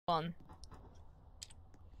One.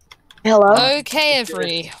 Hello? Okay,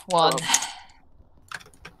 everyone.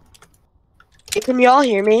 Can you all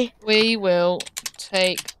hear me? We will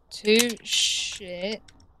take 2 shit.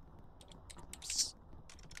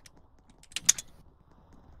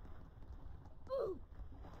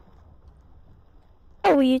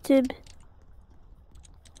 Oh, YouTube.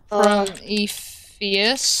 From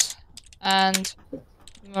Epheus and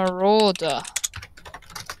Marauder.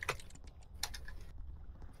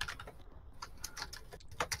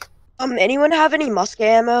 Anyone have any musket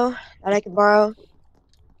ammo that I can borrow?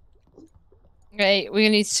 Okay, we're gonna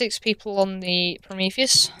need 6 people on the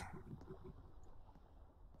Prometheus.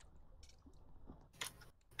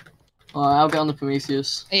 Alright, I'll get on the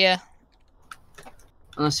Prometheus. Yeah.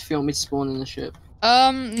 Unless if you want me to spawn in the ship.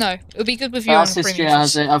 No. It'll be good with you on the History Prometheus.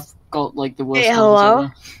 has it. I've got like the worst. Hey, hello?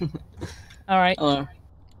 Alright. Hello.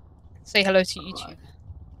 Say hello to YouTube.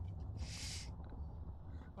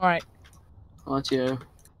 Alright. Hello to you.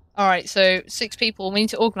 Alright, so 6 people. We need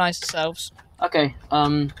to organise ourselves. Okay.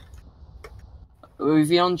 Vion,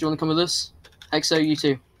 do you want to come with us? Exo, you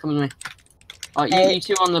two, come with me. Alright, you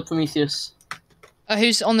two on the Prometheus.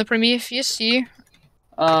 Who's on the Prometheus? You?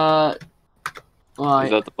 Right. Is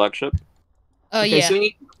that the flagship? Okay, yeah. so we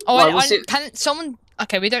need. Oh, right, can someone?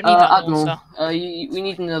 Okay, we don't need that Admiral. monster. We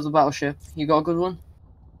need another battleship. You got a good one?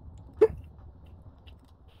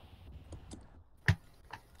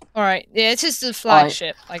 Alright, yeah, this is the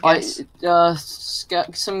flagship, I guess.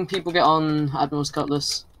 Some people get on Admiral's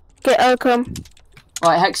Cutlass. Okay, I'll come.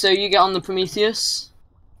 Right, Hexo, you get on the Prometheus.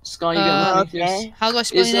 Sky, you get on the Prometheus. Okay. How do I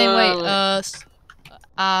spell your name? Wait,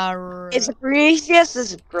 It's a Prometheus, this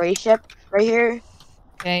is a gray ship right here.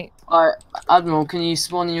 Okay. Alright, Admiral, can you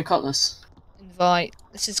spawn in your Cutlass? Invite.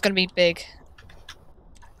 This is gonna be big.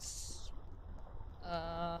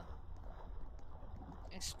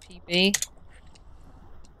 SPB.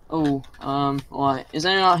 Oh, alright. Is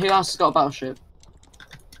anyone who else has got a battleship?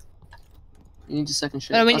 You need a second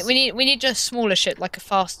ship. No, we need just a smaller ship, like a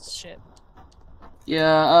fast ship.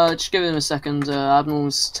 Yeah, just give him a second.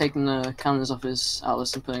 Admiral's taking the cannons off his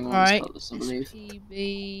Atlas and putting them on his Cutlass, I believe.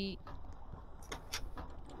 SPB.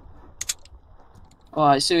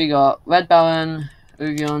 Alright, so we got Red Baron,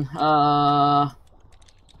 Ugion,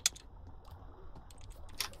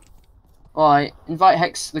 Alright, invite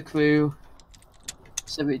Hex to the crew.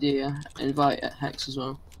 So we do, invite Hex as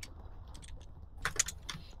well.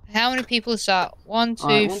 How many people is that? 1, 2,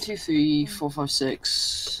 Alright, 1, 2, 3, 4, 5,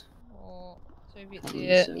 6.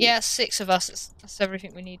 Yeah, 6 of us. That's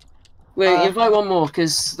everything we need. Wait, invite one more,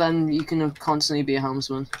 because then you can constantly be a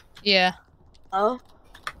helmsman. Yeah. Oh?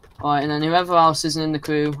 Alright, and then whoever else isn't in the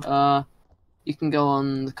crew, you can go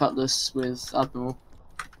on the Cutlass with Admiral.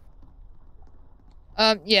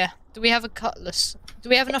 Yeah. Do we have a Cutlass? Do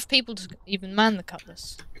we have enough people to even man the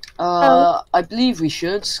Cutlass? I believe we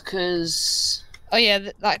should, because... Oh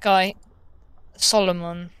yeah, that guy.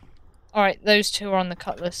 Solomon. Alright, those 2 are on the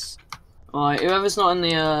Cutlass. Alright, whoever's not in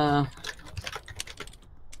the,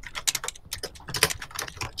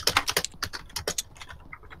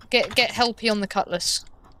 Get Helpy on the Cutlass.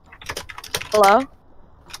 Hello?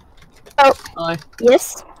 Oh. Hi.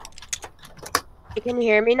 Yes? You can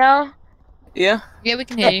hear me now? Yeah? Yeah, we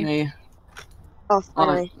can hear you. Me. Oh,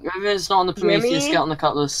 finally. Whoever's not on the Can you hear Prometheus, me? get on the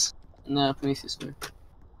Cutlass. No, Prometheus move.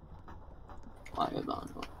 Right, go down.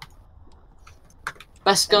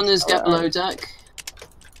 Best gunners get below deck.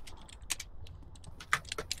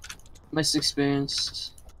 Most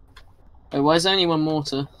experienced. Wait, why is there only one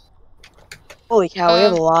mortar? Holy cow, we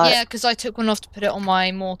have a lot. Yeah, because I took one off to put it on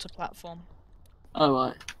my mortar platform. Oh,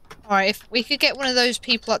 right. Alright, if we could get one of those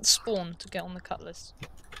people at the spawn to get on the Cutlass.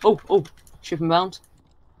 Oh, ship inbound.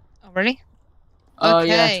 Oh, really? Oh,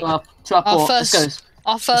 Okay. yeah, to our port. First, Let's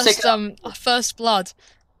go. our first blood.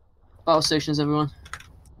 Battle stations, everyone.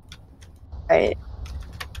 Right.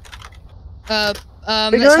 Let's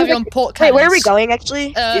have you on port cannons. Wait, where are we going,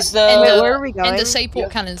 actually? Is where are we going? In the say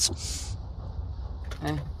port cannons.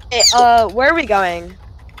 Okay. Hey, where are we going?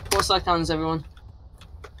 Port side cannons, everyone.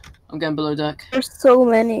 I'm getting below deck. There's so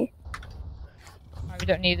many. Right, we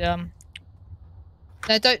don't need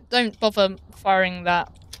No, don't bother firing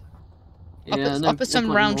that. Yeah, I'll put some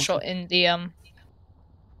no round more. shot in the in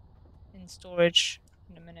storage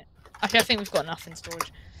in a minute. Actually, I think we've got enough in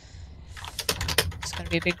storage. It's gonna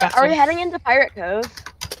be a big battle. Are we heading into Pirate Cove?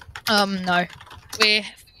 No. We're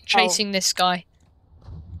chasing this guy.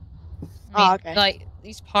 I mean, okay. like,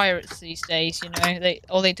 these pirates these days, you know,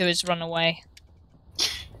 all they do is run away.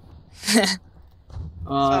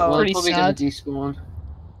 Well, pretty probably gonna sad. despawn.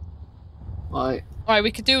 Right. Alright,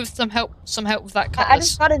 we could do with some help with that I Cutlass.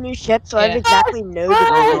 just got a new ship, so I Yeah. have exactly no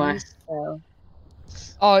Oh, defense. So.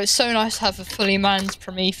 Oh, it's so nice to have a fully manned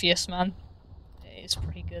Prometheus, man. It's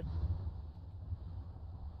pretty good.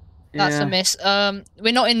 That's a miss.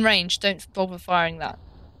 We're not in range. Don't bother firing that.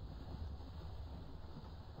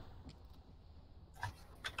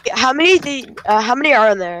 How many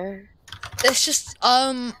are in there? There's just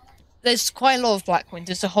there's quite a lot of Blackwing.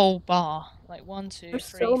 There's a whole bar. Like 1, 2, There's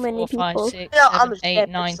 3, so many 4, 5, people. 6, No, on 7, the 8, ship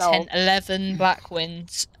 9, itself. 10, 11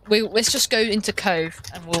 Blackwings. Let's just go into Cove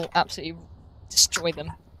and we'll absolutely destroy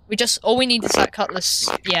them. All we need is that Cutlass.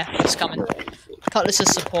 Yeah, it's coming. Cutlass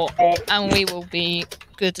as support, and we will be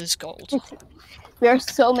good as gold. There are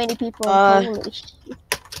so many people. Holy shit.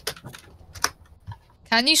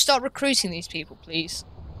 Can you start recruiting these people, please?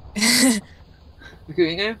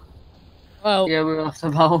 Recruiting you? Well, Yeah, we're off the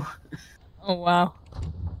bowl. oh wow.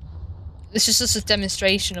 This is just a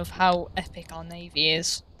demonstration of how epic our navy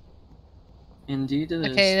is. Indeed it is.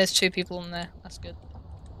 Okay, there's 2 people on there. That's good.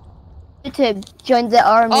 To join the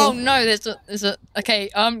army. Oh no, there's a. Okay,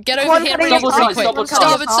 get over here really Starboard side, quick. starboard side.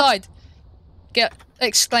 Starboard side.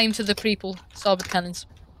 Exclaim to the people. Starboard cannons.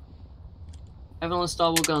 Everyone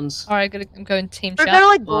starboard guns. All right, I'm going team We're chat. gonna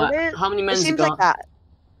like board Right, it. how many It men's you seems got? like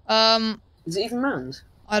that. Is it even manned?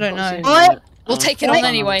 I don't can't see know. anything yet. We'll take it on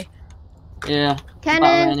anyway. Yeah. Cannon.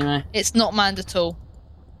 Battle it anyway. It's not manned at all.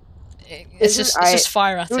 It's just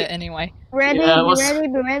fire at it anyway. Ready, Yeah, be what's- ready,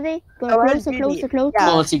 be ready. Go Oh, let's closer, do closer, the- closer. yeah.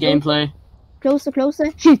 Quality gameplay. Closer, closer.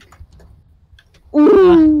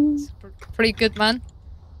 Ooh. It's pretty good, man.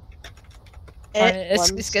 Alright,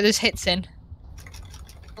 let's get those hits in.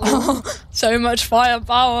 So much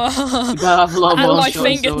firepower. You better have a lot of At one my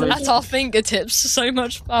shots always. at our fingertips. So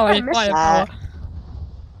much power, I miss firepower. that.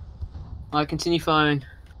 Alright, continue firing.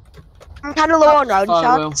 I'm kind of low on round Fire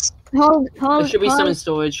well. shots. Hold, There should be some in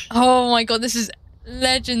storage. Oh my god, this is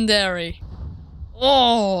legendary.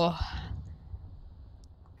 Oh.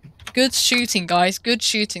 Good shooting, guys. Good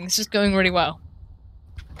shooting. This is going really well.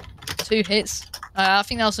 2 hits. I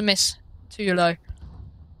think that was a miss. Too low.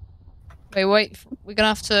 Wait. We're gonna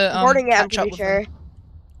have to Boarding it, I'm catch up pretty with sure. them.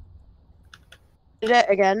 Did it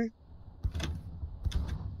again.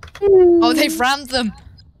 Oh, they've rammed them.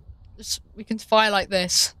 We can fire like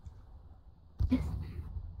this.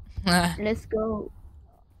 Let's go.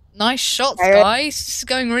 Nice shots, Alright. guys. This is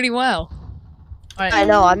going really well. Alright. I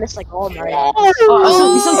know, I missed like all mine.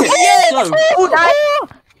 Oh, we sunk it. yes! Go. Oh,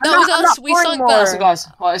 nice. That was I'm us. not We pouring sunk more. So that. guys,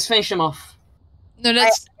 right, let's finish him off. No,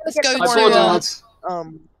 let's get go some I more, to poured uh, lads.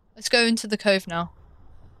 let's go into the cove now.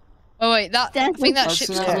 Oh wait, I think that Lads,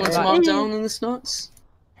 ship's so coming everyone's back. marked down in the slots.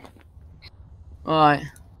 Alright.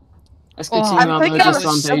 Let's Oh, continue I'm our clicking, modus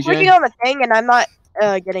I'm rampage. clicking on the thing and I'm not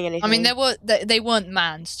getting anything. I mean, they weren't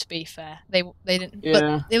manned, to be fair. They didn't.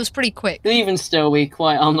 Yeah. But it was pretty quick. But even still, we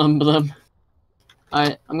quite outnumber them.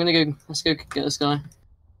 Alright, I'm gonna go. Let's go get this guy.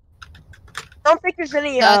 I don't think there's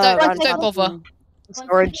any No, round don't shots bother. in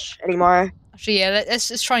storage anymore. Actually, yeah.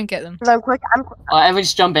 Let's try and get them. 'Cause I'm quick. Alright, everyone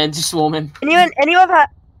just jump in, just swarm him. Anyone Alright,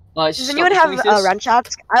 does just anyone stop have the Prometheus. round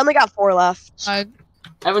shots? I only got 4 left.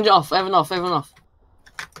 Everyone off, everyone off, everyone off.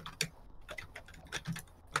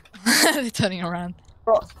 They're turning around.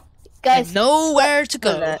 Guys, Nowhere to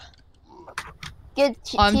What is go. it? good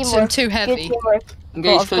I'm teamwork. too Good heavy. teamwork.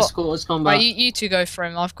 Engage I've close got- quarters combat. Right, you 2 go for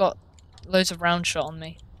him. I've got loads of round shot on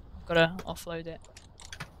me. I've got to offload it.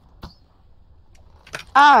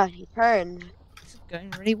 Ah, he turned. This is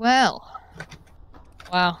going really well.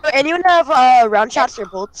 Wow. Anyone have round shots or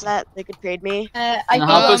bolts that they could trade me? I And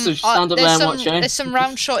how think close to stand up there and watch, eh? There's some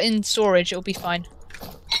round shot in storage. It'll be fine.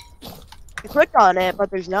 I clicked on it, but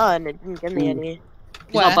there's none. It didn't give me Ooh. any.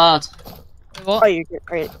 He's not bad. What? Oh, you're good.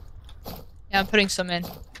 Right. Yeah, I'm putting some in.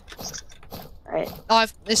 Right. Oh,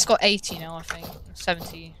 it's got 80 now, I think.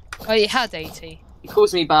 70. Oh, it had 80. He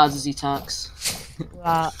calls me bad as he attacks.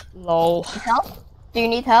 Lol. Do you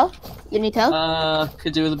need help? You need help?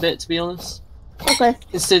 Could do with a bit, to be honest. Okay.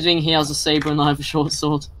 Considering he has a saber and I have a short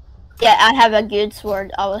sword. Yeah, I have a good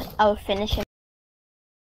sword. I will finish him.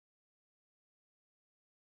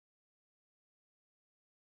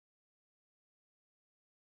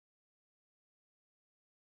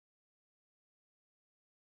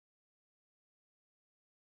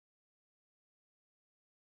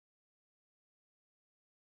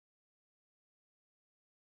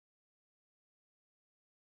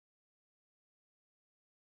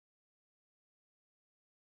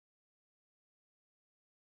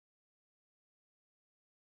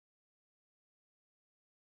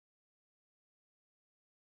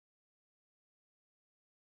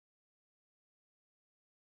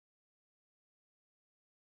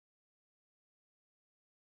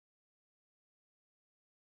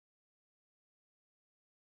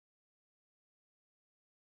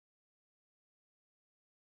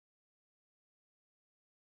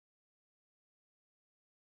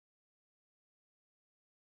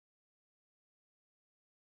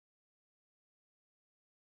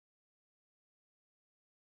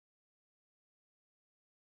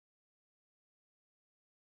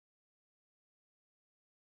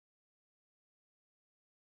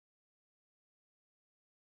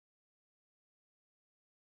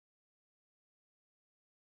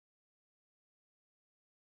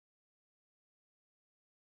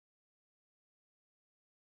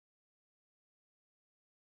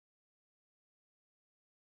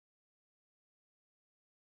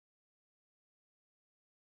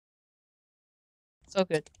 It's all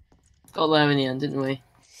good. Got there in the end, didn't we?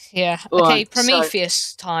 Yeah. All Okay, right, so-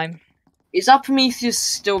 Prometheus time. Is that Prometheus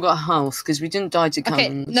still got health? Because we didn't die to Okay,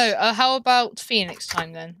 cannons. no. How about Phoenix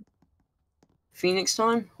time then? Phoenix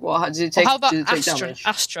time? What? Did it Or take? how about did it take Astra?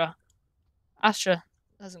 damage? Astra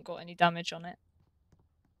hasn't got any damage on it.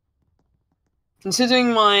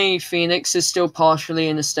 Considering my Phoenix is still partially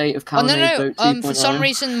in a state of Oh no, Cannonade no. Boat 2.0. For some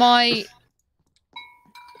reason, my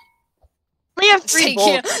We have 3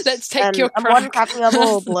 bolts. let's take your I'm one crack. crafting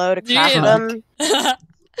level below to craft Yeah. them.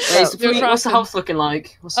 Wait, is the You're what's the crafting. health looking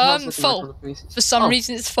like? What's the health looking Full. like on the Prometheus? For some Oh,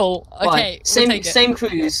 reason, it's full. Okay, right. we'll take it.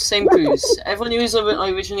 Same cruise. Everyone who was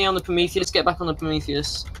originally on the Prometheus, get back on the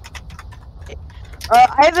Prometheus.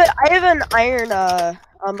 I have an iron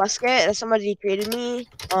musket that somebody traded me.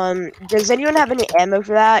 Does anyone have any ammo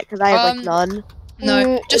for that? Because I have like none.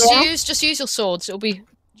 No, just yeah. use your swords. It'll be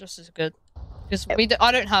just as good. Because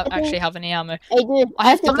I don't actually have any ammo. Hey, dude. I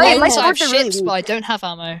have the my blades, I have swords are really ships, weak. but I don't have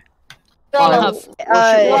ammo. Fine. I have.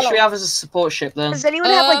 What should we have as a support ship then? Does anyone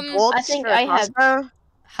have like Um, bolts I think for a I have-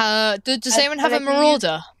 crossbow? Does anyone have a but I can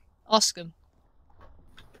marauder? Ask them.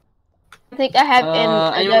 I think I have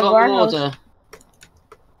in anyone the got warehouse. Marauder?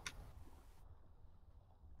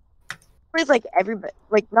 It's like everybody,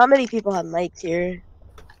 like not many people have mics here.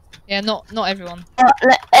 Yeah, not everyone.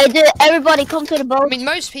 Hey, dude, everybody come to the I boat. mean,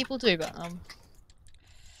 most people do, but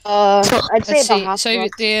I'd say let's about see. half. So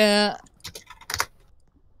the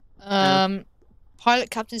pilot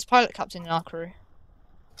captain in our crew.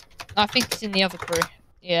 I think it's in the other crew.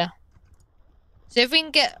 Yeah. So if we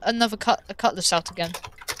can get another cutlass out again.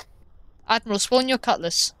 Admiral, spawn your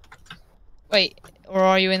cutlass. Wait, or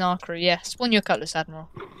are you in our crew? Yeah, spawn your cutlass, Admiral.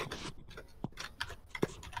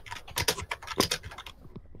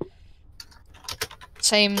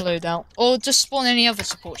 Same loadout. Or just spawn any other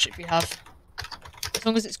support ship you have. As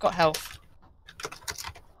long as it's got health.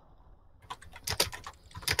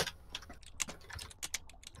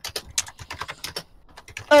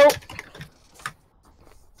 Oh,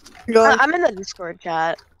 I'm in the Discord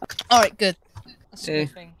chat. Alright, good. That's a Okay.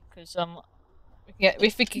 good thing. Because,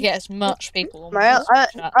 if we could get as much people on My, the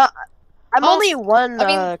chat. I'm Half- only one I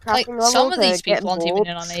mean, crafting like, level some of to these get people aren't even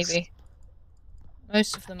in our bolts. navy.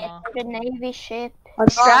 Most of them are. the Navy ship. Our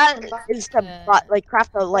strat is to Yeah. like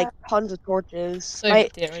craft tons of torches. So My-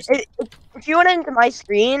 dear, isn't it? if you went into my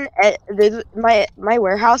screen, my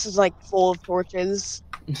warehouse is like full of torches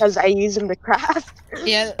because I use them to craft.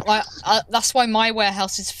 Yeah, like, that's why my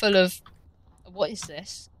warehouse is full of... What is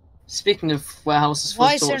this? Speaking of warehouses full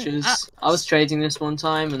Why of is there an torches, I was trading this one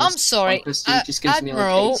time and I'm this sorry, Prestige just gives me like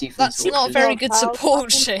Admiral, 80 free that's not a torches. very good support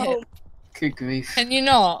ship. Good grief. Can you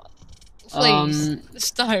not? Please, Um,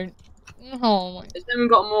 just don't. Oh my... Has anyone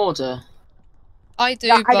got a mortar? I do,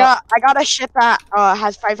 Yeah, but... I got a ship that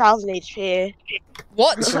has 5,000 HP.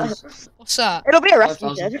 What? This one's- What's that? It'll be a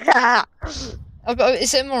rescue 5,000. ship. Oh, but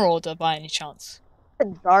is it a marauder by any chance? A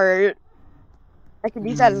dart. I could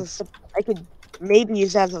use that as a I could maybe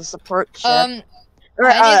use that as a support ship. Or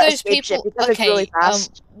Any of those escape ship people... because Okay, it's really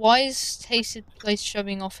fast. why is Tasted Place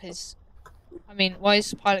shoving off his... I mean, why is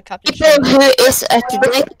the pilot captain People shoving... who is at the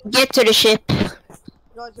deck, get to the ship.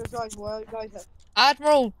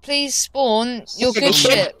 Admiral, please spawn your good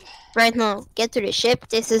Ship. ship. Right now, get to the ship.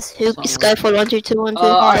 This is Hoop Sorry. Skyfall 12212.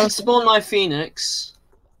 I can spawn my Phoenix.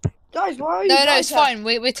 Guys, why are you No, guys it's fine.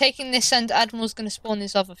 We're taking this and Admiral's gonna spawn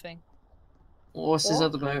this other thing. What's this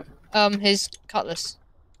other boat? His cutlass.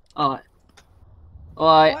 Alright.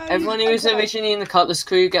 Why Alright, are everyone you who was guys- originally in the Cutlass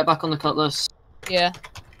crew, get back on the Cutlass. Yeah.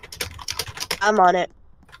 I'm on it.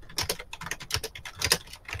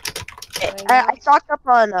 I stocked up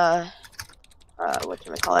on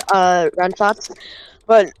run shots,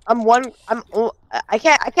 but I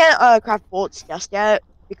can't craft bolts just yet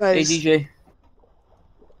because Hey DJ.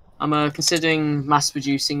 I'm considering mass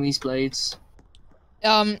producing these blades.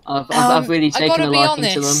 I've really I taken gotta a be liking to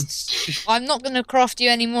them. honest. I'm not gonna craft you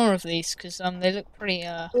any more of these because they look pretty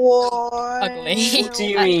ugly. What do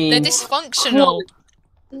you mean? They're dysfunctional.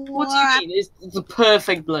 What do you mean? It's the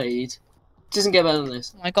perfect blade. It doesn't get better than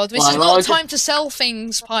this. Oh my god, this Right, is well, not I'll a time to sell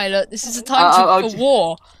things, pilot. This is a time I'll for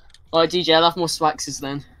war. Alright, DJ, I'll have more swaxes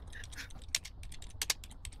then.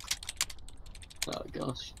 Oh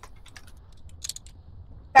gosh.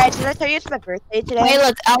 guys, did I tell you it's my birthday today? Hey,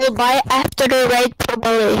 look, I will buy after the raid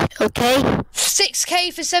probably, okay?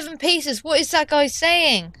 6k for 7 pieces. What is that guy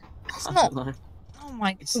saying? It's I not. don't know. Oh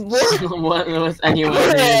my. It's not worth anywhere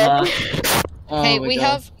near that. Oh Okay, my we God.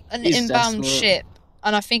 have an He's inbound desperate. ship,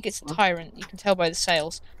 and I think it's a tyrant. You can tell by the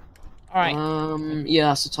sails. All right. Yeah,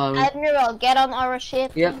 that's a tyrant. Admiral, get on our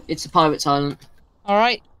ship. Yep, it's a pirate tyrant. All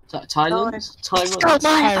right. Thailand? Tyrant? Oh, Tyrant.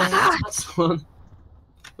 my. That's the one.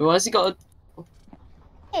 Why has he got a...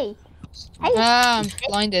 Hey. Ah, I'm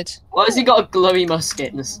blinded. Why has he got a glowy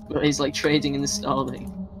musket in this? Where he's like trading in the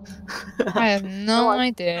Starling. I have no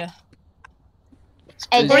idea.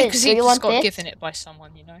 Hey, Probably dude, because do he you just want got this? given it by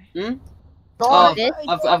someone, you know. Hmm? Oh, Oh, this?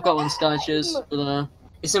 I've got one, Sky Cheers, but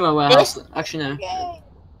it's in my warehouse. Actually,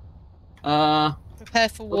 no. Prepare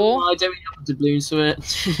for Well, war. I don't really have doubloons for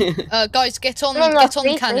it. Guys, get on No, no, get on the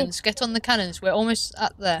please, cannons. Get on the cannons. We're almost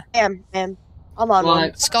at there. Damn. I'm on one.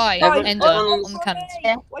 Right, Sky, Everyone- Ender, everyone on the cannons.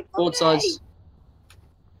 Yeah. both sides.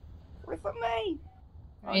 Wait for me.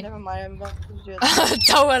 Oh, Right. never mind. I'm going to do it.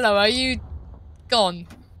 Towello, are you gone?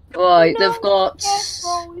 Right, No, they've got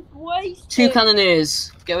Casserole is wasted. 2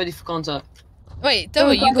 cannoneers. Get ready for contact. Wait,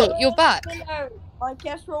 Doa, you're back. No, my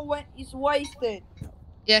casserole is wasted.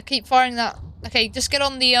 Yeah, keep firing that. Okay, just get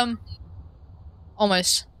on the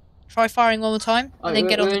almost. Try firing one more time, and then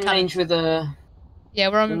get on we're the in cannon. range with Yeah,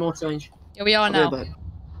 we're on. mortar range. Yeah, we are I'll be now. right back.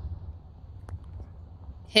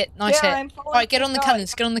 Hit, nice Yeah, hit. I'm following Alright, get on the guys.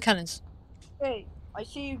 cannons. Get on the cannons. Hey, I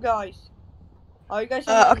see you guys. Oh, you guys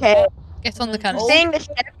Okay. Get on the cannons. Seeing this,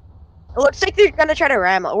 it looks like they're gonna try to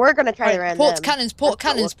ram. We're gonna try to Right, ram port them. cannons. Port That's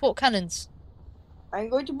not cannons. Port cannons. I'm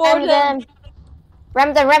going to board Ram them.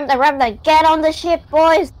 them. Ram them. Get on the ship,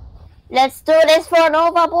 boys. Let's do this for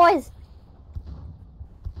Nova, boys.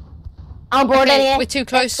 I'm boarding Okay, it. we're too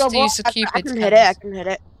close go, to use the I Cupid can hit it. I cannons. can hit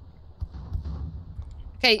it.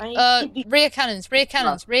 Okay, I need to rear cannons. Rear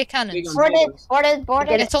cannons. Rear cannons. guns. Boarded.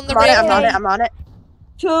 Get on the I'm on rear it. I'm on it. cannon. I'm on it.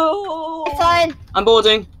 Two. It's fine. I'm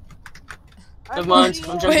boarding. Never mind.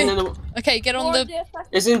 I'm Wait. jumping in the. Okay, get on the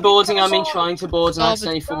It's in boarding. I mean trying to board and Starboard.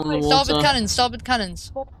 accidentally fall in the water. starboard cannons. Starboard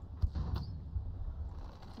cannons.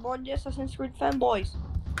 Board the Assassin's Creed fanboys.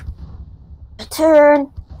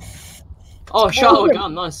 Turn. Oh, shot a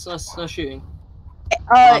gun. Nice shooting.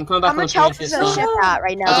 I'm coming back How on the much health is Prometheus the now. ship at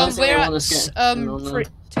right now? don't think We're anyone at is getting anyone, no.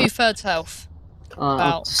 2/3 health. Alright,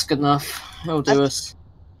 that's good enough. It'll do us.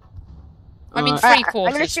 I mean Alright. 3/4.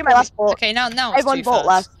 I'm gonna shoot my last bolt. Okay, now I it's have 1 bolt 2/3.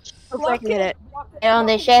 left. Hopefully I can hit it. Get on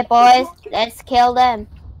the ship, boys. Let's kill them.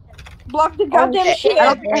 Block the Oh, goddamn shit. ship. I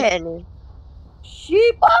don't think I hit any.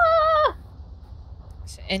 Sheep. Ah!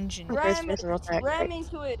 It's an engine. Okay, Ram, space and attack. ram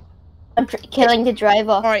into it. I'm killing the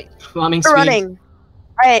driver. Alright, Climbing We're speed. running.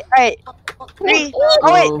 Alright. 3.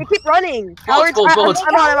 Oh wait, they keep running. Howard, board.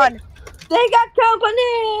 I'm on. They got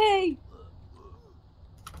company.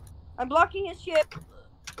 I'm blocking his ship.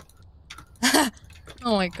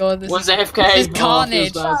 oh my god, this One's is... AFK. This is Oh, feels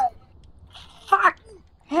carnage. bad. Fuck.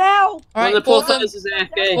 Help. One of Alright, the board them. porters is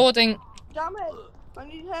AFK. Boarding. Damn it. I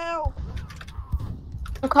need help.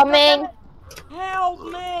 I'm coming. Help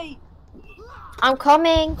me. I'm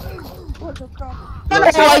coming. What the fuck?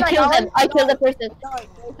 I killed them. I killed the person.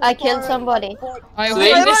 I killed somebody. I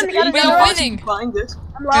Sweet. win this. We got We another are one. winning. Find it.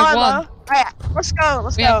 I'm We have low. won. Alright, let's go.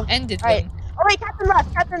 Let's We go. have ended Alright. them. Oh wait, Captain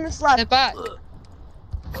left. Captain is left. They're back.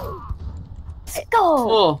 Let's go.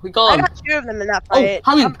 Oh, we got I him. got 2 of them in that Oh, fight.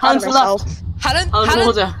 Helen, I'm proud of Helen's myself. left. Helen? Helen's Helen?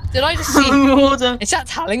 order. Did I just see... Helen's order. Is that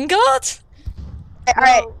Talengard?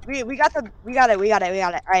 Alright, we got it.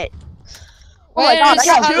 Alright. Oh my Where god, is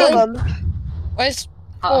I got 2 Helen? of them. Where's...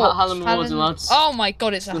 Helen order, Helen? lads. Oh my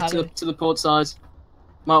god, it's a to, Helen. to the port side.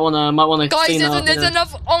 Might wanna Guys, clean that up, there's yeah.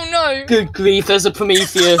 another... Oh no! Good grief, there's a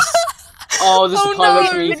Prometheus. Oh, there's Oh a pirate no,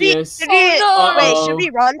 Prometheus. Did we, Oh, no. wait, should we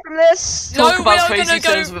run from this? No, Talk we about are crazy gonna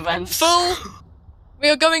go turns of events. full... We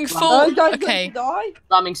are going Oh, full... you guys Okay. going to die?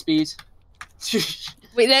 Slamming speed.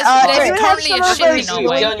 Wait, there's do there's you have currently some a of ship those in our healing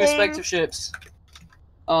way. Get on your things? respective ships.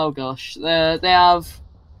 Oh gosh, they have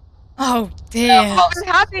Oh dear. I don't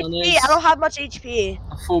have HP. Nice. I don't have much HP.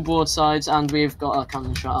 a full board sides, and we've got a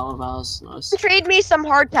cannon shot out of ours. Nice. Trade me some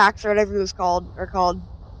hardtacks or whatever it was called.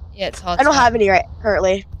 Yeah, it's hard. I don't to- have any right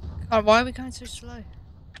currently. God, why are we going so slow?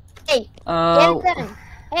 Hey, Uh, get them.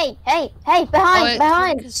 Hey, Oh,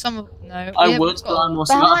 behind. Because some of... No. I we haven't would, but got- I'm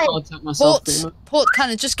also not Behind. hard attack myself. pretty much. Port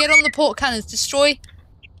cannons. Just get on the port cannons. Destroy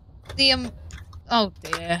the Oh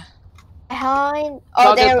dear. Behind. Oh,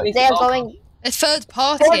 Target they're Prometheus. going. It's third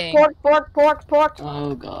partying. Port.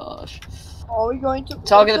 Oh gosh. Are we going to... Target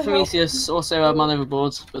what the hell? Prometheus. Also, man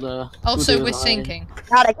overboard, but Also, we'll we're do it. sinking.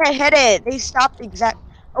 God, I can't hit it. They stopped the exact.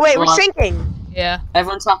 Oh wait, we're Right. sinking. Yeah.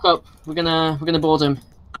 Everyone, tack up. We're gonna board him.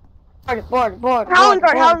 Board.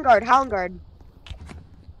 Howlengard.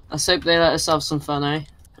 Let's hope they let us have some fun, eh?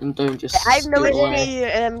 And don't just. I have no steal away. HP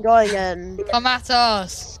and I'm going in. Come at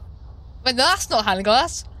us. Wait, no, that's not Hannibal.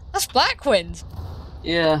 That's Blackwind.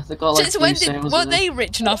 Yeah, they got like. Since when three did sails, were haven't they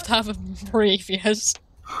rich enough to have a previous?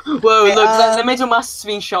 Whoa! Look, uh, the middle mast's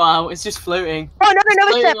been shot out. It's just floating. Oh, another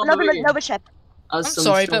Nova Floating ship. on the Another rigging. Nova ship. I'm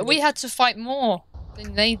sorry, but we had to fight more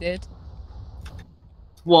than they did.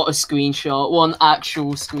 What a screenshot. One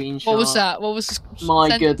actual screenshot. What was that? What was? My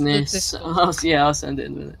send it to the goodness. Discord. Yeah, I'll send it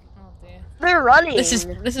in a minute. Oh dear. They're running. This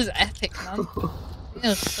is epic, man.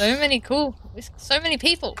 Yeah, so many so many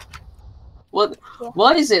people. What?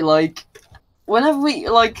 Why is it like? Whenever we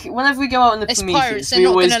go out in the It's Prometheus, pirates, they're we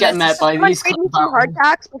not always gonna get let met us- by Someone these. trade me some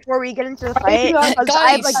hardtacks before we get into the fight. Because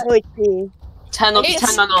I have like Guys. no HP. 10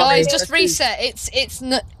 It's, on guys, it. just reset.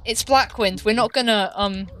 It's Blackwind. We're not gonna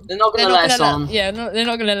They're not gonna let us on. Yeah, no, they're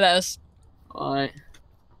not gonna let us. Alright.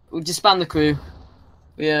 We'll disband the crew.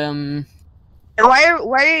 We Why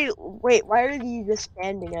are you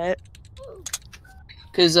disbanding it?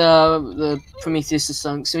 because the Prometheus is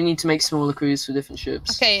sunk, so we need to make smaller crews for different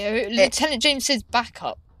ships. Okay, Lieutenant James says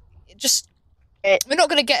backup. We're not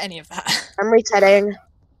gonna get any of that. I'm resetting.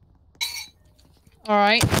 All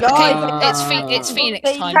right. Guys, Okay, it's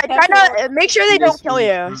Phoenix time. Try to make sure they don't kill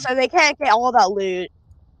you, so they can't get all that loot.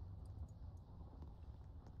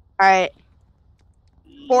 Alright.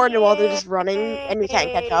 Forward while they're just running, and we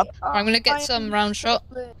can't catch up. I'm gonna get some round shot.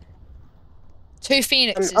 2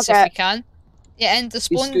 Phoenixes Okay. if we can. Yeah, end the These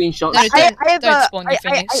spawn. No, screenshots. don't spawn your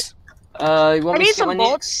Phoenix. You I want me need to get some my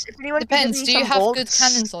bolts. If anyone can give Depends. me Do you some have bolts. good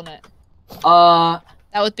cannons on it?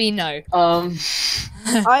 That would be no.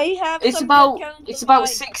 I have. It's some about discounts it's on about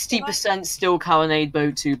mine. 60% still Carronade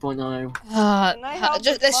Boat 2.0. Can I help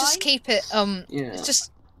with Let's just mine? keep it. Yeah. It's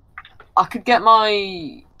just I could get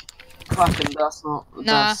my Kraken, but that's not the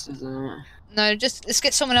Nah. best, is it? no. Just let's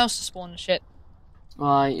get someone else to spawn the ship.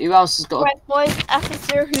 Right, who else has got a... Right, boys.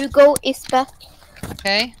 Officer Hugo is back.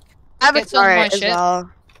 Okay. I have a Gets on my turret as ship. well.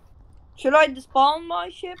 Should I despawn my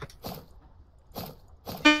ship?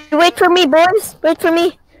 Wait for me, boys. Wait for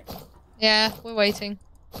me. Yeah, we're waiting.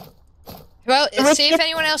 Well, Which see if ship-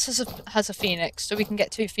 anyone else has a Phoenix, so we can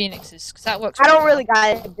get 2 Phoenixes, because that works. I don't really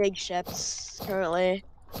really got big ships currently.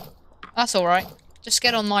 well. That's all right. Just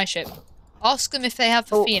get on my ship. Ask them if they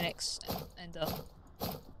have a Oh. Phoenix, and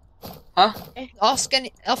Huh? ask them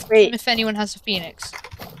Wait. if anyone has a Phoenix.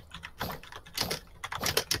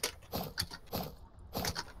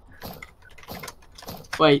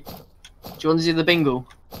 Wait, do you want to do the bingo?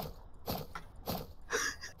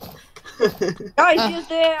 Guys, Uh, use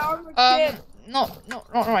the armored ship. Not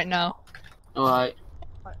right now. Alright.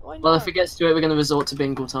 Why Well, not? if it gets to it, we're gonna resort to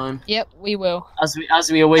bingo time, Yep, we will. as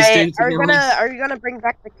we always Hey, do. To be honest. are you gonna bring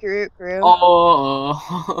back the crew?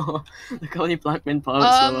 Oh, look how many Blackwind pilots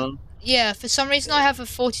there are. Yeah, for some reason I have a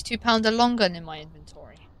 42-pounder long gun in my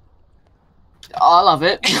inventory. I love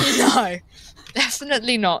it. No,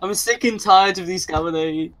 definitely not. I'm sick and tired of these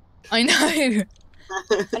Carronade. I know.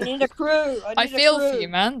 I need a crew. I feel for you,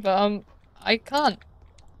 man, but I can't.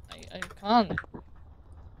 I can't.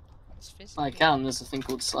 It's physically- I can. There's a thing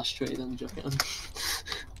called /trade and joking.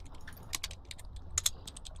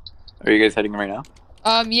 Are you guys heading right now?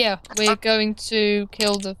 Yeah, we're going to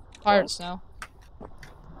kill the pirates now.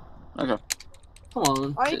 Okay. Come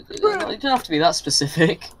on, I- you don't have to be that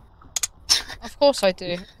specific. Of course I do.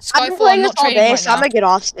 I've been Skyfall, playing I'm this not all trading day, right so I'm now. gonna get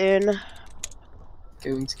off soon.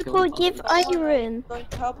 Going to kill. People the give pirates. iron. Going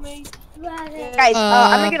to help me? Guys,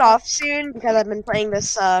 I'm gonna get off soon because I've been playing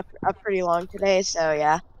this pretty long today. So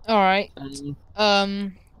yeah, Alright.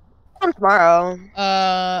 Um, on tomorrow.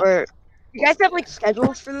 Uh, Or you guys have like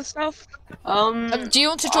schedules for this stuff? do you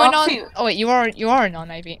want to join I'll our? be- Oh wait, you are in our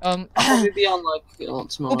navy. I'll probably be on like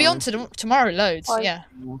tomorrow. we'll be on tomorrow loads. Fine. Yeah.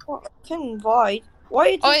 Can invite. Why?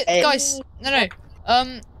 You Oh, just- guys,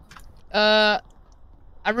 no.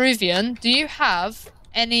 Aruvian, do you have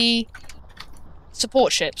any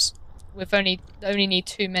support ships? We've only need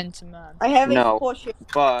 2 men to man. I have a No. support ship.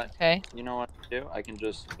 But Okay. you know what to do? I can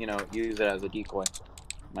just, use it as a decoy.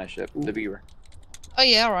 My ship, the Beaver. Oh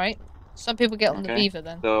yeah, alright. Some people get on the Okay. Beaver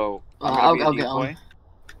then. So I'm I'll gonna be get a on. decoy,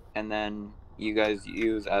 and then you guys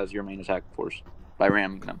use as your main attack force by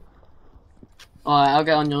ramming them. Alright, I'll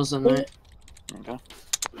get on yours then, mate. Okay.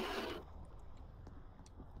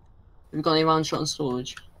 Have you got any round shot and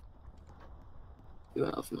storage? You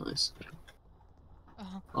have, nice.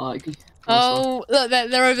 Uh-huh. Alright, good. Oh, look,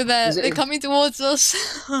 they're over there. Is it- They're coming towards us.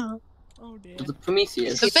 Oh dear. The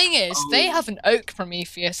Prometheus. The thing is, they Oh. have an oak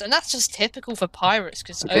Prometheus, and that's just typical for pirates,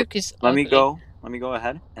 because Okay, oak is Let me ugly. go. Let me go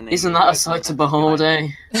ahead. And then Isn't you that a guys sight to can behold,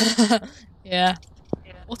 behind. eh? Yeah.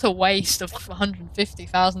 What a waste of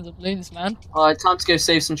 150,000 doubloons, man. Alright, time to go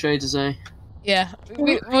save some traders, eh? Yeah,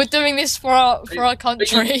 we're doing this for our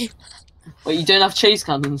country. Wait, you don't have chase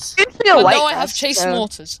cannons? Well, no, I have chase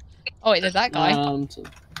mortars. Oh wait, they're that guy.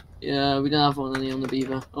 Yeah, we don't have one any on the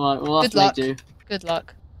Beaver. Alright, we'll have Good to luck. make do. Good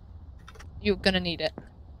luck. You're gonna need it. Are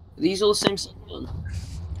these all the same gun?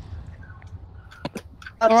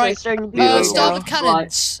 Alright. starting to Yeah. Starboard Right.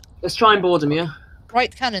 cannons. Let's try and board them, yeah?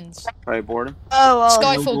 Right cannons. Right, board him. Oh well.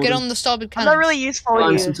 Skyfall, get on the starboard I'm cannons. not really useful to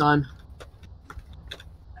Buying you. some time.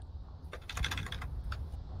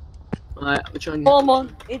 Alright, we're trying to Come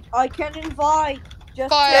on. I can invite. Just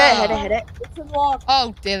Fire! Hit it. It's unlocked.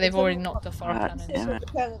 Oh dear, they've It's already a- knocked off our God cannons. damn it.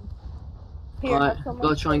 Here, Alright, have some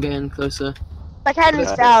gotta try and get in closer. My cannon's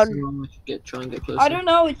Yeah. down. Try and get closer. I don't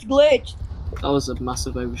know, it's glitched. That was a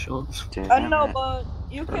massive overshot. I don't know, but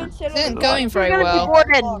you can set It isn't up. going very We're gonna well. be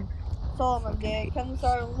boarded. Solomon, the cannons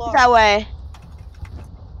are unlocked. That way.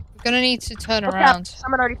 We're gonna need to turn Look out, around.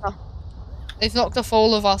 someone already fell. They've knocked off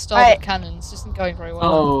all of our starboard Alright. cannons. This isn't going very well.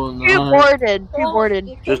 Oh Two no. boarded. Two Solomon, boarded.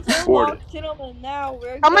 the Just cannons are boarded. unlocked, Gentlemen, now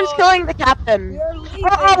we're Someone's going. killing the captain. We're leaving.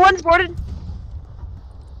 Oh, one's boarded.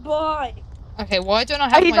 Bye. Okay, why don't I Oh,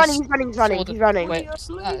 have he's my running. He's running. He's running. sword He's running. equipped?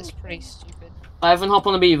 That is pretty stupid. Ivan, hop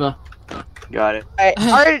on the beaver. Got it.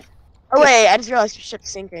 Alright. Oh wait, I just realized your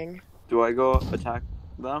ship's sinking. Do I go attack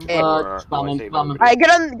them Yeah. or do Spam I 'em, save spam 'em. everybody? Alright, get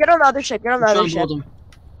on the other ship. Get on the Try other and ship. board them.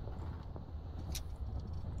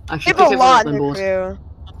 They Actually, have a pick lot everyone in up their and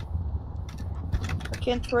board. I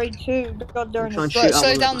can't trade two. God darn I'm trying it. to shoot out Slow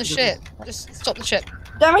one of down them. the ship. Just stop the ship.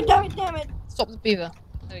 Damn it, damn it, damn it. Stop the beaver.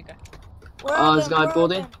 There we go. Where Oh, are there's a them? guy Where are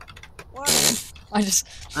boarding. them? What? I just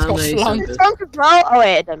And got they flung. sent It's it. sunk as well. Oh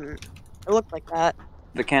wait, it didn't. It looked like that.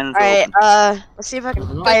 The cannons are Alright, open. let's see if I can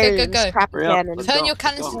Go, fire go, this go. crappy Hurry up, cannon. let's Turn go, your let's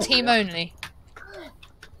cannons go. to team Hurry up. only.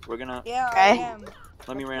 We're gonna Yeah, Okay. I am.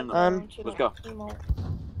 let me ram them. Um, Let's go.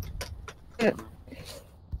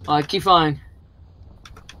 Alright, keep firing.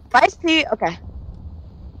 Vice P. Okay.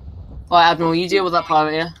 Alright, Admiral, you deal with that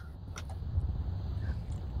pirate here.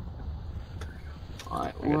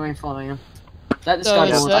 Alright, we're in following him. Let this So guy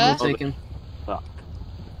is go, there- Admiral, take him. Fuck.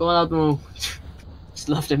 Go on, Admiral. Just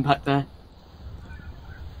left him back there.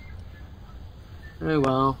 Oh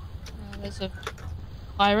well. There's a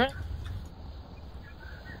pirate.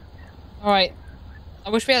 Alright. I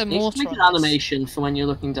wish we had a Needs to mortar make on an this. animation for when you're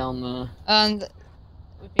looking down there. And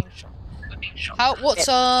we're being shot. How? What's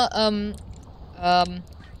our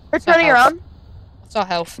We're turning health? around. What's our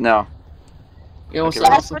health? No. Yeah, what's Okay, that?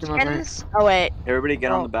 Yeah, well, switch Looking like that. cannons. Oh wait, Everybody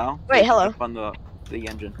get on the bow. Wait, hello. Up on the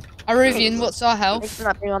engine. Aruvian, what's our thanks health? for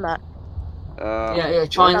not being on that. Yeah,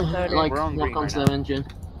 try and We're like we're on lock green onto right their engine.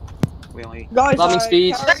 We only Guys, Bombing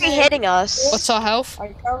speed. They're already hitting us. What's our health? Are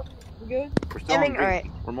you good? we're still on Aiming, green.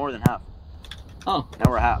 alright. We're more than half. Oh.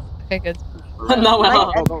 Now we're half. Okay, good. No, we're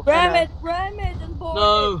not. Go, go. Ram it, and board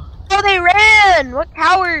No. Oh, they ran! What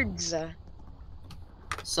cowards!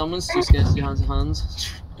 Someone's too scared to do hands to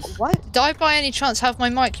hands. What? Did I by any chance have my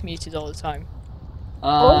mic muted all the time? No,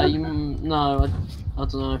 I don't know. I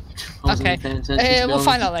wasn't Okay. paying attention, to be We'll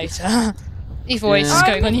find honest. out later. Either way, Yeah. it's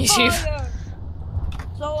going on I'm YouTube. fire.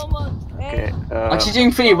 Solomon, hey, Okay. Actually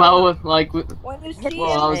doing pretty well with, like, when you see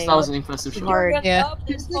well, it, that was an impressive shot. Hard. get Yeah. up and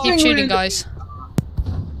Keep fire. shooting, guys.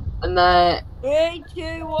 And they're 3,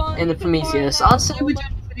 2, 1. in the Prometheus. I'd say we're doing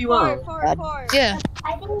pretty Fire, well. fire, fire. Yeah.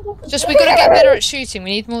 Just we gotta get better at shooting.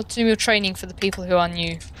 We need more to do more training for the people who are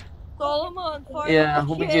new. Solomon, fire. Yeah, the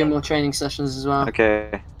we'll be ship. doing more training sessions as well.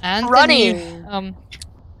 Okay. And Running. the new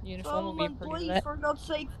uniform will be Solomon, pretty please, lit. for God's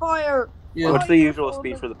sake, fire. Yeah. What's the usual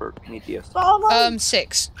speed for the Prometheus? Solomon.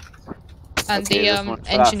 6. And Okay, the this one's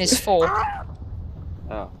engine is faster. 4.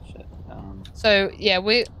 Oh shit. So yeah,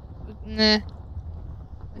 we nah.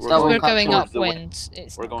 We're Because we're going going towards the upwind,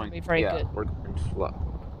 it's We're not gonna going. be very yeah, good. we're going slow.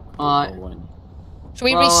 Alright, Shall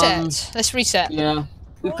we Well, reset? Let's reset. yeah.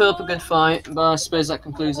 We put up a good fight, but I suppose that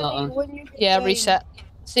concludes that then. When you Yeah, get reset.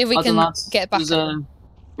 See if we Other can than that, get back. was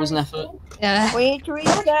an effort. Yeah. We need to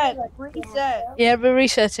reset. Reset. Yeah, we're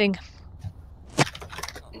resetting.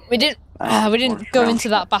 We didn't go into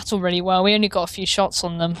that battle really well. We only got a few shots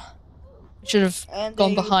on them. We should have And gone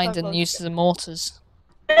they behind use and used the mortars.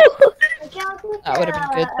 That would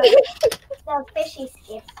have been good. The fishy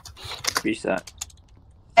skip. Reset.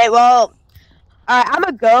 Hey, well, alright, I'm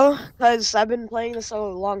gonna go because I've been playing this a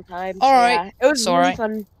long time. So, Alright, yeah, it was it's really alright.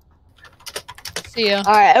 fun. See ya.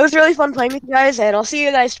 Alright, it was really fun playing with you guys, and I'll see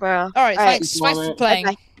you guys tomorrow. Alright, Alright, thanks for Bye. playing.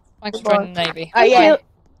 Bye. Thanks for joining the Navy. Alright, yeah.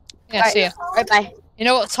 Yeah, Alright. see ya. Alright, bye. You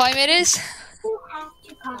know what time it is?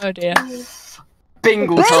 Oh dear.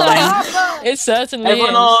 Bingo time! It certainly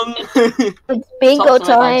Everyone is. on! It's bingo Top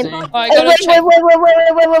to my time. Bagsy. I Oh, gotta wait,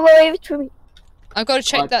 check. wait. I've got to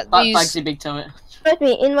check Right, that back, these. Bagsy, big toe it.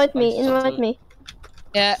 Invite me. Thanks, Invite Doctor. me.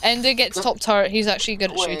 Yeah, Ender gets top turret. He's actually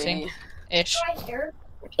good at shooting. Ish.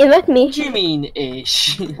 Invite me. What do you mean,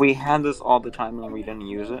 ish? We had this all the time and we didn't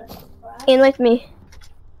use it. Invite me.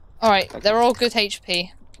 Alright, they're all good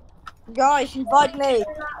HP. Guys, invite me.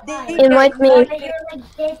 Invite me.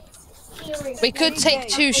 We could take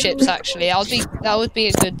 2 ships actually. That would be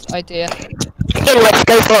a good idea. Okay, let's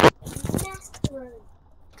go for it.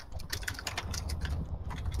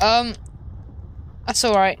 That's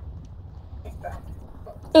alright.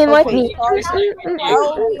 Invite Okay, me. sorry. Is there-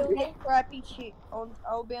 I'll be on the crappy ship.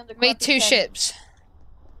 I'll be on the Made crappy 2 cabin. ships.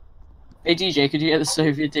 Hey DJ, could you get the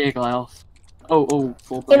Soviet deer guy off? Oh,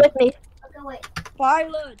 four. Invite me.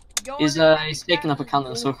 Pilot, go He's on the crappy he's taking up a cabin.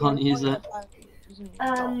 cannon, so I can't use it.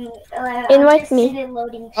 Invite me.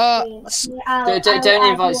 Don't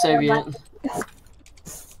invite Soviet.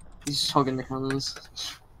 He's just hogging the cannons.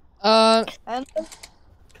 And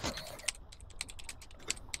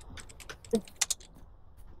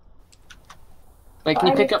Wait, can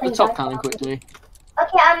you pick up the top cannon quickly?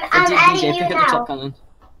 Okay, I'm DJ, adding you pick up the top now. cannon.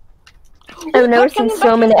 I've never seen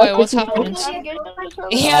so many Wait, what's epic happening? people. I'm getting on the server.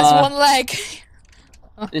 He has 1 leg.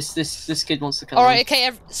 This kid wants the cannon. Alright,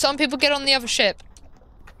 okay, some people get on the other ship.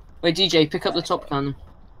 Wait, DJ, pick up the top cannon.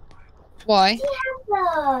 Why?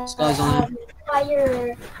 This guy's on it.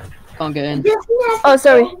 Fire. Can't get in. Oh,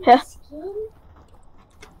 sorry. Yeah.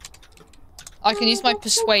 I can use my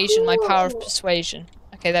persuasion, my power of persuasion.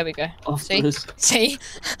 Okay, there we go. Off See? this. See?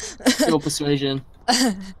 Your persuasion.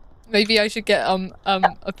 Maybe I should get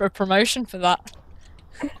a promotion for that.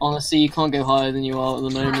 Honestly, you can't go higher than you are at the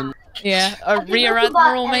moment. Yeah, a rear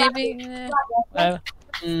admiral maybe. Yeah. Whatever.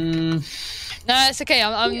 Mm, No, it's okay.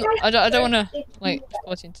 I don't want to like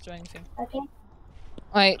force you into doing anything. Okay.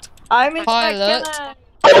 Wait, I'm in Pilot. cannon.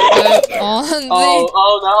 go on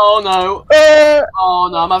oh no! Oh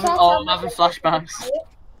no! I'm having flashbacks.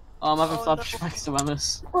 Oh, I'm having flashbacks to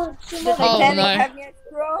Emma's. The Oh, Titanic no. having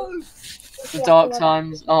exploded. The dark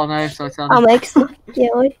times. Oh no, Titanic. Alex. Yeah.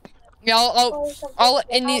 Yeah, I'll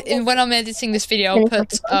in when I'm editing this video, I'll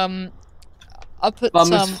put Emma's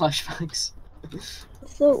some So flashbacks.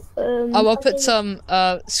 I'll put some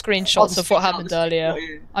screenshots of what happened earlier.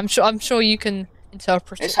 I'm sure you can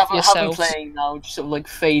interpret It's it have him yourselves. playing now, just sort of like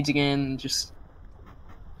fading in, just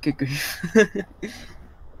good grief.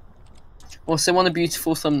 Also, want a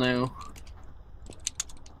beautiful thumbnail.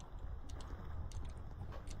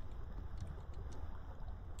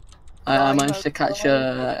 I managed to catch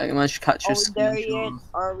a. I managed to catch a Are we there yet? screenshot.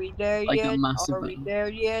 Are we there Like a yet? massive Are we button. there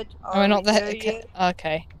yet? Oh, we're not there. yet?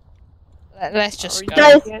 Okay. Let's just Are we go.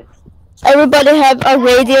 there Guys. yet? everybody have a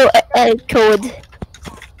radio code.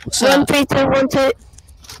 So, 13212.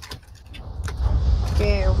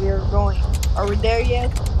 Okay, we are going. Are we there yet?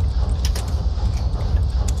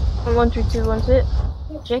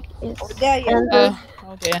 13212. Check it. Are we there yet? And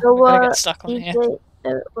oh dear, so, we're gonna get stuck on here.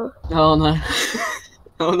 Oh no.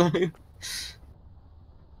 Oh no.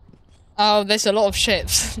 Oh, there's a lot of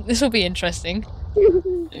ships. This will be interesting.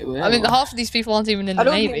 It will. I mean, half of these people aren't even in I the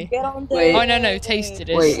don't Navy. even get on the. Wait. Oh no, Taste it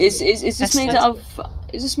is. Wait, is this That's- made that's- out of?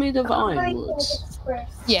 Is this made of ironwood?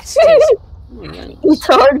 Yes, it is. It's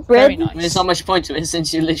hard Very bread. I mean, there's nice. not much point to it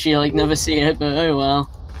since you literally like never see it, but oh well.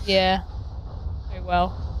 Yeah. Very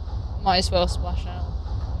well. Might as well splash out.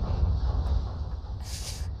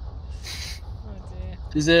 Oh dear.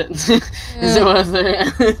 Is it? Is it Yeah. worth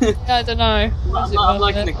it? Yeah, I don't know. Is it I'm worth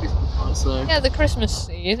liking it? the Christmas part, so. Yeah, the Christmas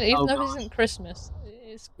even Oh, though it God. isn't Christmas,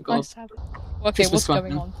 it's God. nice to have. Okay, Christmas what's going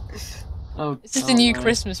cracking. on? Oh. This is the new no.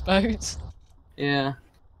 Christmas boat. Yeah.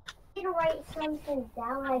 You can write something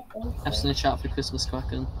down, I think. F's in the chat for Christmas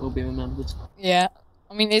Kraken will be remembered. Yeah.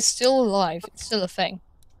 I mean, it's still alive. It's still a thing.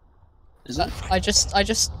 Is But it? I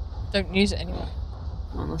just don't use it anymore.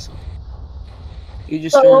 Oh, that's all. You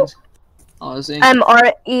just So- joined. Oh, is it? I'm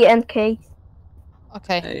RENK.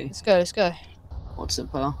 Okay, Hey. let's go. Let's go. What's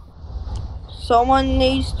it, pal? Someone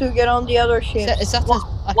needs to get on the other ship. Is that What? a,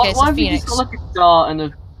 okay? Why It's a have you phoenix. just got like a dart and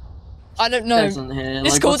a I don't know. pheasant here?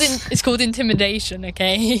 It's Like, called what's- it's called intimidation.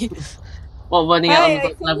 Okay. Well, running Hey, out I of like,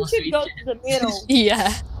 think level we should 3 go to the middle.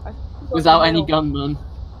 yeah. without any gunmen.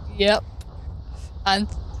 Yep. And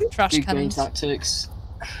trash Big brain cannons. tactics.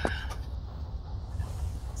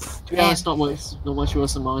 To be Yeah. honest, not much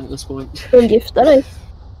worse than mine at this point. Don't gifta dig.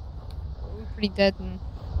 We're pretty dead and.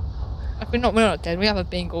 Like, we're not dead. We have a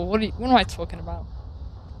bingle. What am I talking about?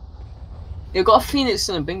 You've got a phoenix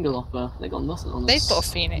and a bingo hopper. They got nothing on us. They've got a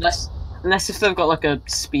phoenix. Unless if they've got like a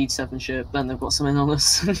speed 7 ship, then they've got something on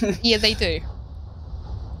us. Yeah, they do.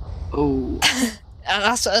 Oh. And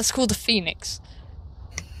that's called a phoenix.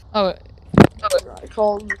 Oh, I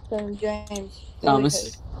called St. James. Damn,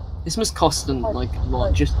 this must cost them like a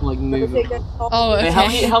lot just to like move it. Oh, Wait,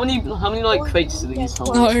 okay. how many like crates do these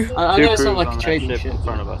hold? No. I Two know it's crews not like on a that trading ship ship. in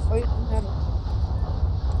front of us.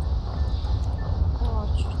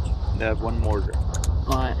 They have 1 mortar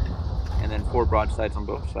Right, and then 4 broadsides on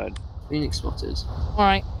both sides. Phoenix spotted.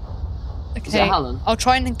 Alright. Is it Okay. Helen? I'll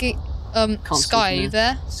try and get Sky, are see you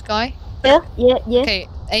there? Sky? Yeah. Okay,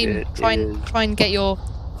 aim It try and is- try and get your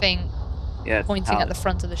thing Yeah, it's pointing at Helen. the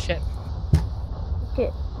front of the ship.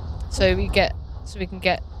 so we can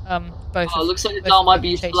get both. Oh, it of- looks like the both dart of might them be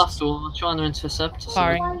used for chasing. last all. I'm trying to intercept. or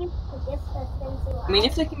Firing. something. I mean,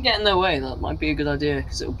 if they can get in their way, that might be a good idea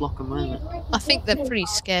because it'll block them, won't it? I think they're pretty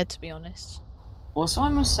scared, to be honest. Also, I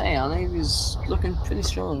must say, our navy's looking pretty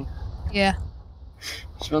strong. Yeah.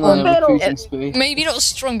 It's been like a Pero- recruiting spree. Maybe not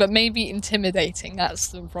strong, but maybe intimidating.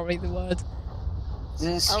 That's probably the word. This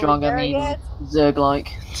is Are we strong, I there mean, yet? Zerg-like.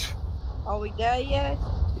 Are we there yet?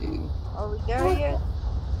 Are we there yet?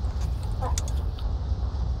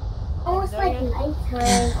 Almost like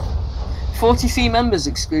nighttime. 43 members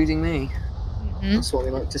excluding me. Hmm. That's what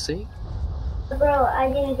we like to see. Bro, I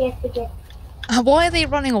didn't get to get. Why are they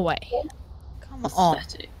running away? Come on.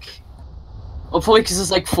 Pathetic. Well, probably because there's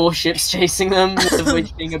like 4 ships chasing them, one of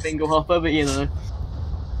which being a bingo hopper, but you know.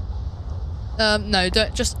 No,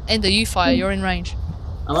 don't just Ender. You fire. You're in range.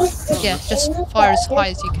 Am I? Yeah, just fire as high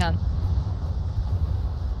as you can.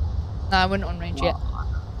 Nah, we're not on range yet.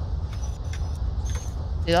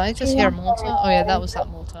 Did I just hear a mortar? Oh yeah, that was that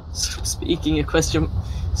mortar. Stop speaking, a question.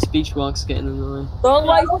 Speech marks getting in the way. Don't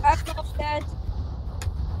like Echo's dead.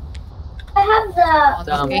 I have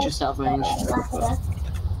the. Damn, Okay. just out of range.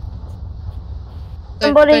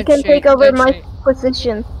 Somebody Don't can shoot, take over don't my shoot.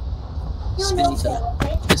 position. Spinita.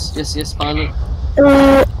 Yes, pilot.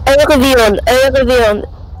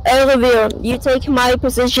 Elrevion, you take my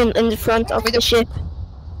position in the front of We the don't- ship.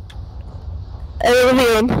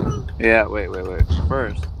 Elrevion, Yeah, wait.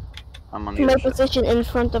 First, I'm on the my other ship. position in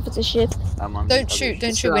front of the ship. I'm on the Don't other shoot, ship. don't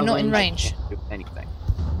Just shoot. We're around not in range. range. Can't do anything.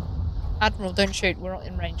 Admiral, don't shoot. We're not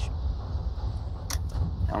in range.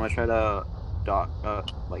 I'm gonna try to dock,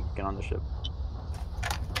 get on the ship.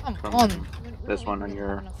 Come From on. this one on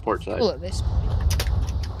your port side. Fuel at this point.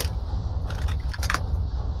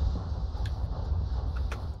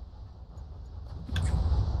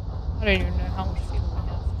 I don't even know how much fuel we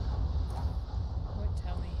have. Won't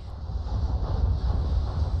tell me.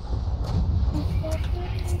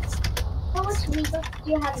 How much resources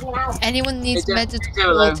do you have now? Anyone needs Hey, medical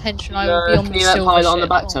Dylan, attention, can I will be you, on the can you let silver pilot on the ship.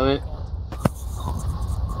 back Oh turret? my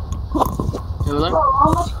God. Hello?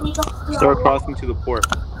 How much resources do you Start have? crossing to the port.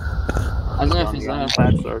 I don't know if On he's the there.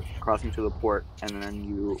 ironclad, start crossing to the port, and then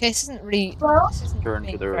you. Okay, this isn't really. This isn't Turn to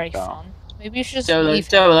being their very bow. fun. Maybe you should just Dolo, leave him.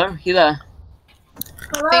 Dolo, you there?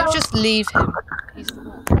 I think just leave him. He's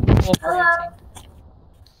not cooperating.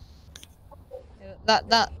 Yeah,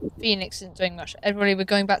 that Phoenix isn't doing much. Everybody, we're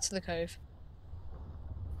going back to the cove.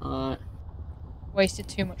 Alright. Wasted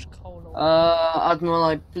too much coal. Admiral,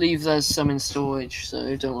 I believe there's some in storage,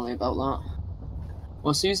 so don't worry about that.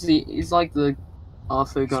 Well, so he's like the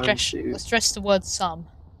Arthur going to... Let's stress the word some.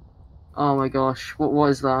 Oh my gosh, what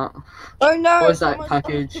is that? Oh no! What is that someone's coming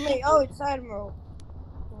package? To me. Oh, it's Admiral.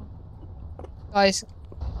 Guys,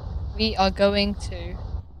 we are going to...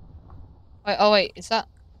 Wait, oh wait, is that...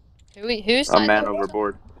 Who's A that? man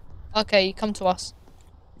overboard. Okay, come to us.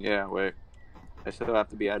 Yeah, wait. I still have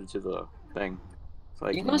to be added to the thing. So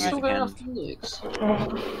I You can guys use still the going cannons. after Felix?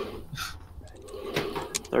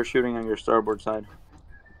 They're shooting on your starboard side.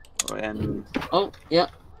 And Oh, yeah.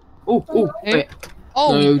 Oh, wait.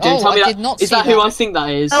 Oh, No, don't tell me I that. did not Is see that who I think that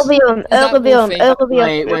is? Elrevion, that Wolfie?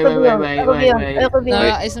 Wait. No,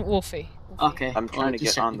 that isn't Wolfie. Okay. I'm trying to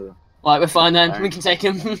get on the. Alright, we're fine then. Alright. We can take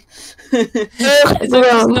him. As long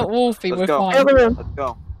as it's not Wolfie, Let's we're go. fine. Let's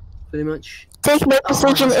go. Pretty much. Take my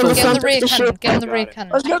position in the Get on front the of rear the cannon, ship. get on the Got rear it.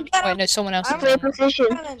 cannon. Let's go get Wait, him. no, someone else I'm is Rear on it. position.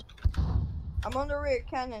 Cannon. I'm on the rear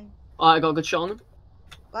cannon. Alright, I got a good shot on him.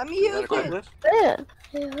 Let me Is use that a quick it. list? Yeah.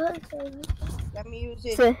 Let me use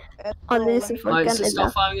it. So, on Oh, this let me front Alright, use so cannon.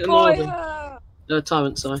 stop firing at them all then. Fire! The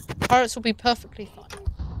tyrant, sorry. Pirates will be perfectly fine.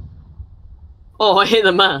 Oh, I hit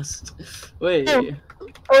the mast. Wait.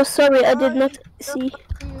 Oh, sorry, I did not see.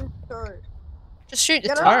 Just shoot the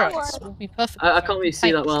Get out of the turrets. way. We'll be perfectly I fine. can't really see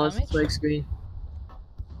Take that well. damage. It's big screen.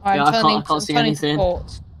 Alright, Yeah, I can't see turning to anything.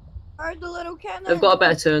 port. Fire the little cannon. They've got a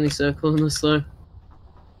better turning circle than us though.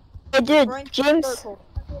 I did, Right James. circle.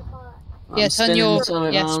 Yeah, I'm turn spinning your the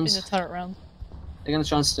turret spin round. the turret round. They're gonna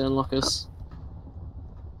try and stern lock us.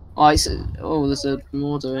 Alright, oh, there's a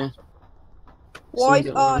mortar here. White Someone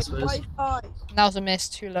get one, I eyes. suppose. White eyes. That was a miss,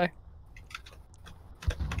 too low.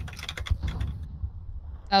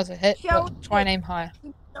 That was a hit, Shall but try and aim higher.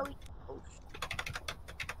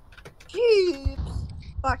 Jeeps.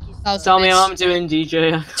 Fuck you. That was Tell a me miss. how I'm doing,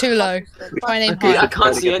 DJ. Too low. Try and aim Okay, I higher. can't Try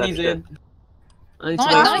to see get that anything. I need to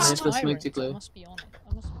Nice, wait nice for smoke tyrant. to I clear. must be on it.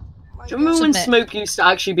 I must... Do you remember when Submit. smoke used to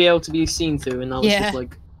actually be able to be seen through, and now it's Yeah. just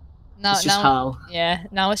like Now, it's just now, hell. yeah.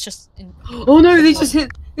 Now it's just. Oh no! They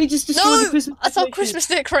just destroyed the No, Christmas. that's our decorations. Christmas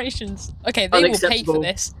decorations. Okay, they will pay for Unacceptable.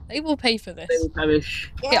 this. They will pay for this. They will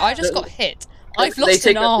perish. Okay, I just got hit. I've They lost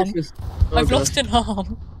take an that arm. Christmas- Oh, I've God. lost an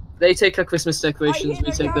arm. They take our Christmas decorations,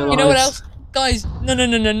 we take their lives. You know what else? Guys,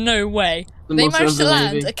 no way. The They motto managed of to the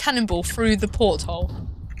land Navy. a cannonball through the porthole.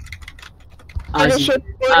 As you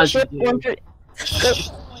do.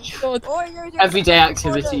 God. Everyday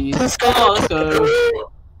activities. Oh, let's go.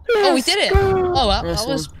 Oh, we did it! Oh, that Nice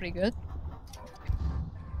was one. pretty good.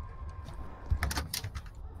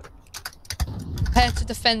 Prepare to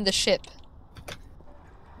defend the ship.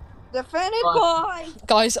 Defend it, boy!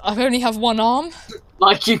 Guys, I only have one arm.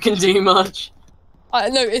 Like you can do much.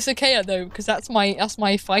 No, it's okay though, because that's my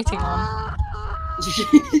fighting arm.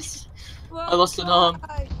 I lost an arm.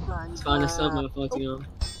 It's fine, I still have my fighting arm.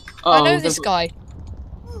 Oh, I know this guy.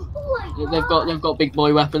 They've got big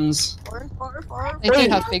boy weapons. They do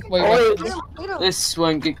have big boy weapons. This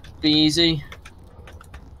won't be easy.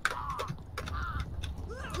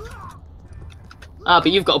 Ah,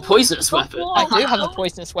 but you've got a poisonous weapon. I do have a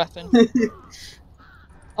poisonous weapon.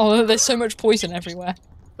 Oh, there's so much poison everywhere.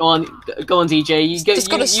 Go on, DJ. You go.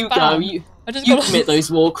 You go. You commit those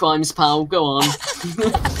war crimes, pal. Go on.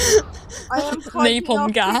 I am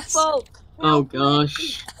Napalm gas. Oh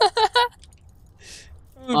gosh.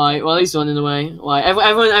 Alright, well he's running away. Right,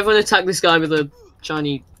 everyone attack this guy with a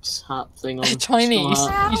Chinese hat thing on. Chinese?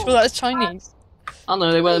 You sure that's Chinese? I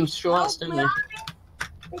know, they wear them straw hats, don't they?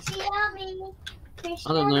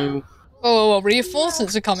 I don't know. Oh,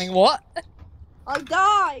 reinforcements are coming. What? I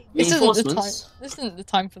died. This isn't the time. This isn't the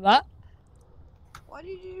time for that. Why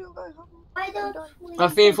did you guys? Our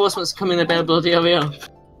reinforcements come in a bit bloody area.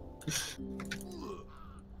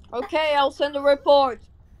 Okay, I'll send a report.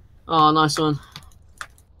 Oh, nice one.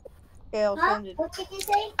 Okay, I'll send it. What did you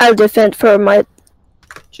say? I'll defend for my.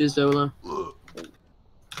 Cheers, Dola. All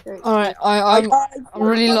right, I'm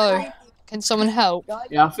really low. Can someone help?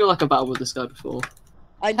 Yeah, I feel like I battled with this guy before.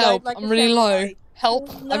 Help! I'm really low. Help!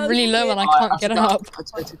 I'm really low and I can't get up.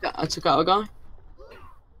 I took out a guy.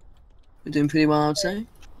 We're doing pretty well, I'd say.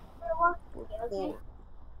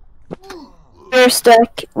 We're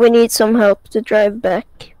stuck. We need some help to drive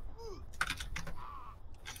back.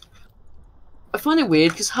 I find it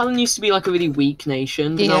weird because Holland used to be like a really weak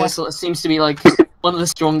nation, but now Yeah. it seems to be like one of the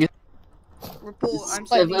strongest. Report. I'm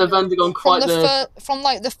They've undergone quite From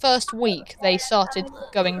like the first week they started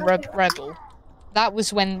going rebel. That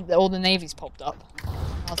was when all the navies popped up.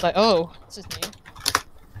 I was like, oh, this is new.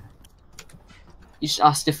 You just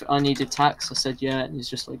asked if I needed tax. I said yeah, and he's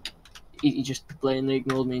just like, he just blatantly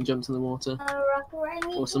ignored me and jumped in the water.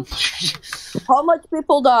 Awesome. How much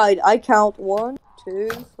people died? I count 1, 2,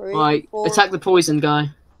 3, Right, 4. attack the poison guy.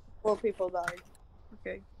 4 people died.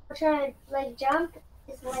 Okay. Trying to like jump.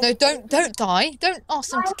 No, don't die. Don't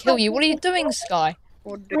ask them to kill you. What are you doing, Sky?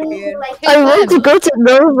 Oh dear. Kill them. go to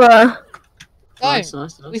Nova. Nice, Don't.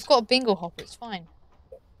 nice, nice. We've got a bingo hopper. It's fine.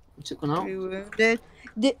 We took one out. Did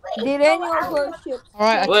any of our ships? All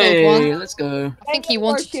right, I killed Wait, one. let's go. I think he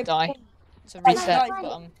wanted to die. So reset.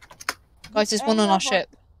 But, guys, there's one on our ship.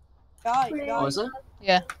 Guys, Oh, is guys, it?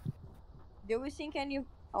 Yeah. did we sink any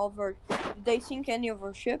of our? Did they sink any of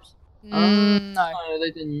our ships? No. No,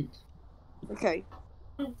 they didn't. Okay.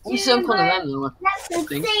 We sunk one of them though. That's I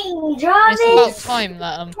think. insane, It's about Jarvis. time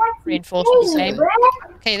that reinforcements came.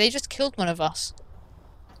 Okay, they just killed one of us.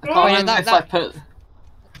 I can't Oh, yeah, remember if that- I can't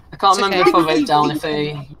It's remember okay. if I wrote down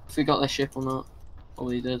if we got their ship or not.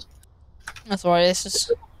 Probably did. That's alright.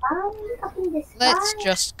 Let's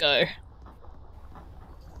just go.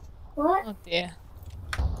 What? Oh dear.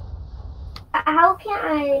 How can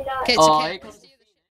I not? Okay, it's Oh, okay. I-